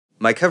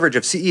My coverage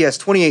of CES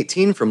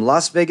 2018 from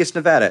Las Vegas,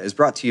 Nevada is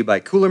brought to you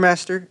by Cooler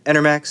Master,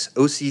 Enermax,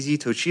 OCZ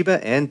Toshiba,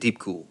 and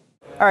Deepcool.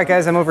 Alright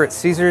guys, I'm over at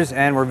Caesars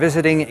and we're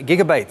visiting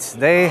Gigabyte.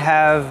 They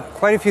have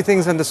quite a few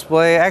things on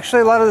display.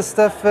 Actually, a lot of the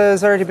stuff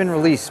has already been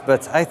released,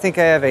 but I think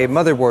I have a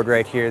motherboard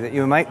right here that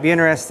you might be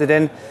interested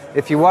in.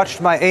 If you watched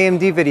my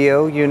AMD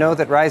video, you know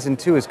that Ryzen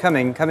 2 is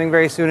coming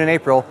very soon in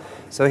April.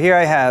 So here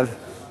I have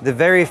the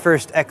very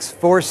first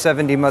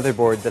X470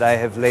 motherboard that I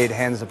have laid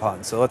hands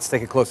upon. So let's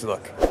take a closer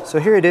look. So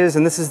here it is,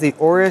 and this is the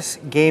Aorus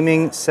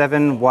Gaming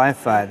 7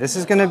 Wi-Fi. This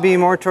is gonna be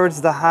more towards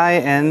the high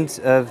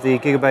end of the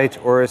Gigabyte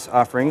Aorus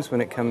offerings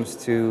when it comes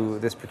to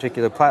this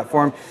particular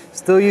platform.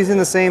 Still using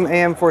the same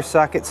AM4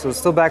 socket, so it's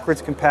still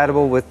backwards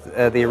compatible with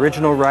the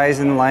original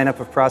Ryzen lineup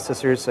of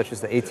processors, such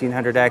as the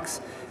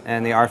 1800X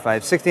and the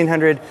R5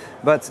 1600,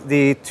 but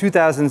the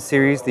 2000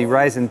 series, the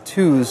Ryzen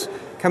 2s,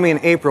 coming in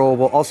April,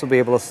 we'll also be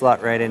able to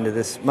slot right into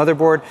this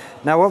motherboard.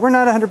 Now, what we're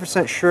not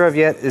 100% sure of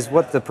yet is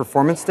what the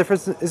performance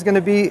difference is going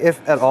to be,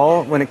 if at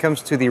all, when it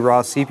comes to the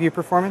raw CPU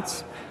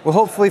performance. We'll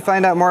hopefully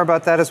find out more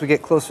about that as we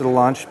get closer to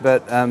launch,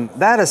 but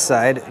that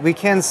aside, we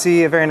can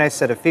see a very nice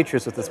set of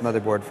features with this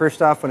motherboard.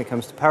 First off, when it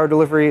comes to power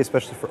delivery,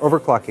 especially for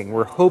overclocking,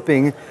 we're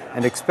hoping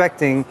and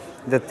expecting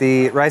that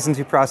the Ryzen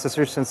 2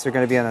 processors, since they're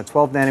going to be on a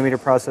 12 nanometer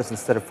process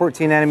instead of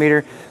 14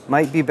 nanometer,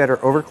 might be better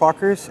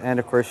overclockers, and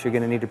of course you're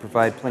going to need to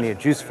provide plenty of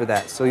juice for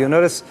that. So you'll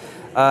notice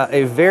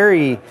a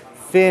very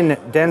thin,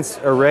 dense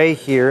array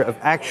here of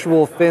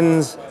actual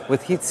fins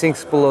with heat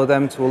sinks below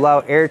them to allow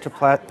air to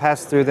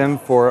pass through them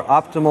for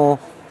optimal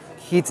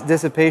heat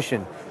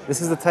dissipation.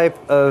 This is the type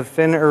of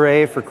fin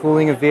array for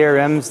cooling of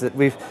VRMs that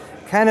we've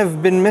kind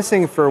of been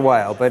missing for a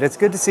while, but it's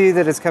good to see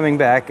that it's coming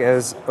back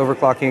as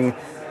overclocking,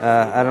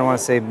 I don't want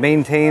to say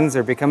maintains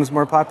or becomes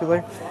more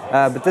popular.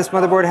 But this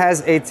motherboard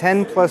has a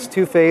 10 plus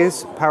 2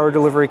 phase power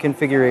delivery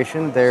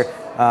configuration. They're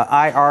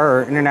IR,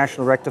 or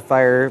International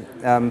Rectifier,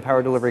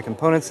 power delivery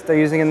components that they're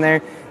using in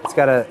there. It's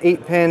got a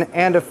 8-pin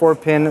and a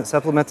 4-pin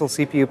supplemental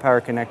CPU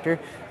power connector.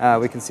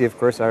 We can see, of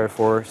course, our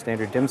 4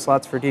 standard DIMM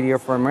slots for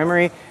DDR4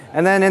 memory.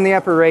 And then in the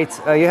upper right,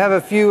 you have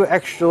a few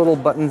extra little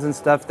buttons and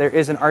stuff. There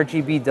is an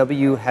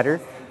RGBW header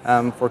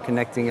for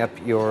connecting up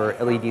your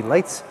LED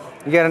lights.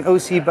 You got an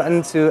OC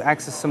button to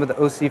access some of the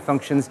OC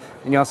functions,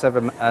 and you also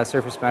have a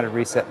surface-mounted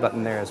reset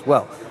button there as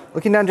well.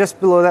 Looking down just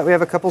below that, we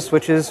have a couple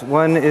switches.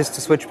 One is to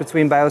switch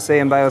between BIOS A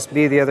and BIOS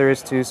B. The other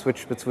is to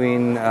switch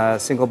between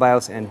single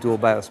BIOS and dual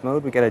BIOS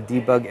mode. We got a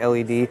debug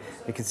LED.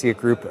 You can see a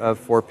group of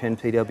 4-pin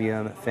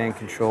PWM fan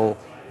control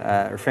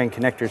or fan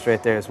connectors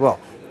right there as well.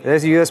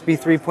 There's a USB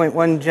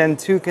 3.1 Gen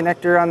 2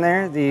 connector on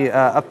there, the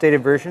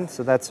updated version,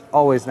 so that's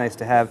always nice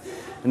to have.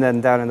 And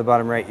then down in the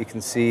bottom right, you can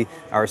see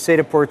our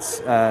SATA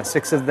ports.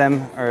 6 of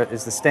them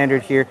is the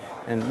standard here,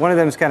 and one of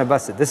them is kind of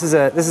busted. This is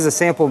a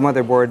sample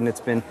motherboard, and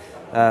it's been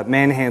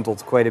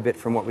manhandled quite a bit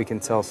from what we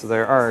can tell. So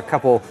there are a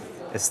couple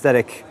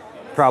aesthetic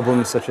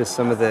problems, such as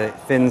some of the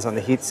fins on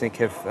the heatsink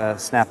have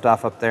snapped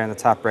off up there in the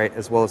top right,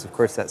 as well as, of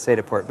course, that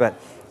SATA port. But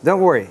don't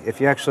worry, if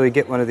you actually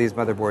get one of these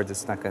motherboards,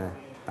 it's not going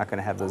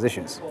to have those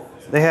issues.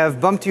 They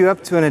have bumped you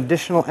up to an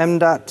additional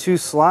M.2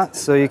 slot,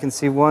 so you can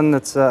see one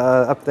that's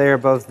up there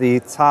above the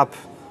top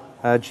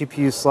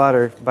GPU slot,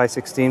 or by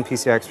 16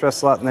 PCI Express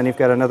slot, and then you've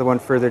got another one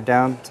further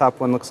down. Top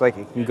one looks like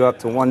it can go up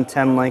to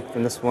 110 length,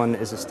 and this one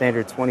is a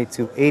standard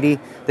 2280.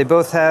 They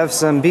both have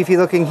some beefy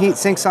looking heat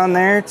sinks on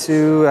there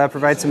to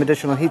provide some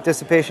additional heat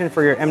dissipation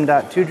for your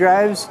M.2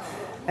 drives.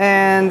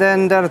 And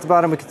then down at the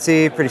bottom we can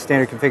see pretty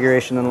standard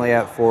configuration and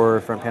layout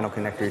for front panel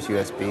connectors,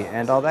 USB,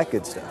 and all that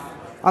good stuff.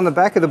 On the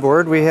back of the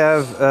board we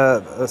have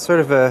a sort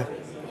of a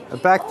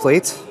back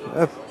plate,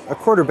 a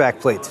quarterback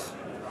plate.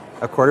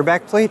 A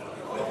quarterback plate?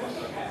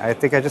 I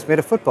think I just made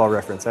a football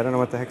reference. I don't know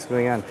what the heck's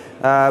going on.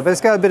 But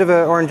it's got a bit of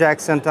an orange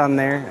accent on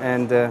there,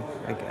 and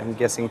I'm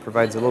guessing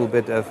provides a little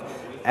bit of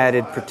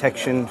added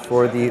protection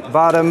for the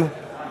bottom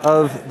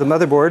of the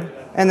motherboard.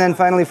 And then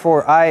finally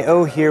for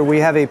I/O here, we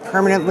have a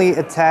permanently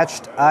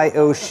attached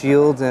I/O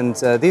shield, and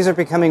these are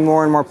becoming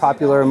more and more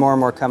popular and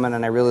more common,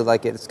 and I really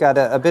like it. It's got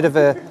a bit of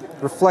a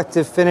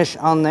reflective finish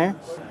on there.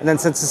 And then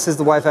since this is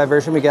the Wi-Fi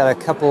version, we got a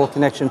couple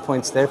connection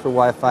points there for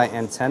Wi-Fi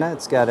antenna.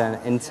 It's got an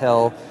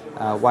Intel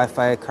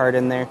Wi-Fi card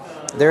in there.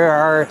 There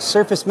are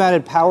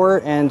surface-mounted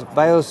power and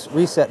BIOS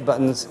reset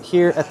buttons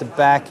here at the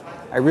back.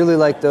 I really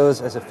like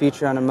those as a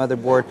feature on a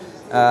motherboard.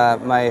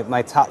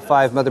 My top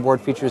 5 motherboard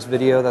features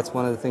video, that's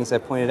one of the things I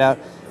pointed out.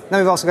 Then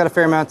we've also got a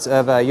fair amount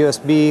of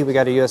USB. We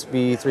got a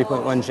USB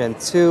 3.1 Gen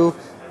 2.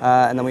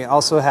 And then we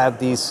also have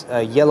these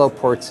yellow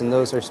ports, and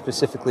those are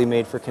specifically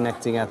made for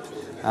connecting up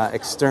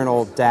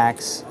external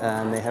DACs.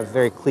 They have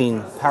very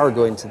clean power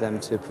going to them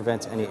to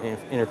prevent any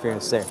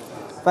interference there.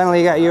 Finally,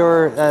 you got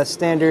your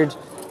standard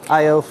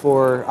I/O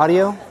for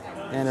audio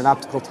and an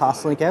optical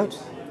Toslink out,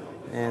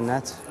 and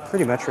that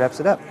pretty much wraps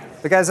it up.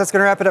 But guys, that's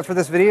going to wrap it up for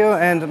this video,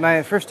 and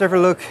my first ever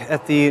look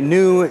at the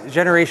new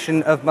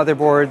generation of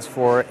motherboards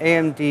for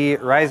AMD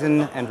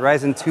Ryzen and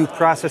Ryzen 2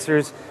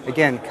 processors.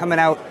 Again, coming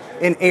out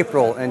in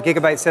April, and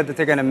Gigabyte said that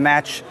they're going to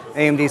match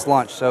AMD's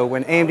launch. So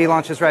when AMD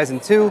launches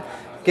Ryzen 2,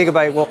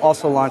 Gigabyte will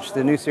also launch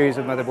the new series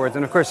of motherboards.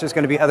 And of course, there's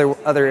going to be other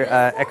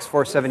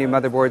X470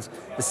 motherboards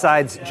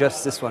besides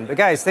just this one. But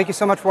guys, thank you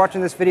so much for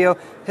watching this video.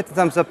 Hit the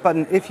thumbs up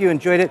button if you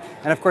enjoyed it.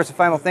 And of course, a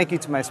final thank you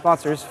to my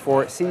sponsors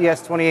for CES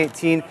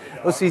 2018,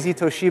 OCZ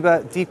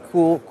Toshiba, Deep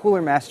Cool,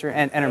 Cooler Master,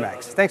 and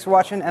Enermax. Thanks for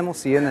watching, and we'll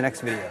see you in the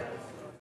next video.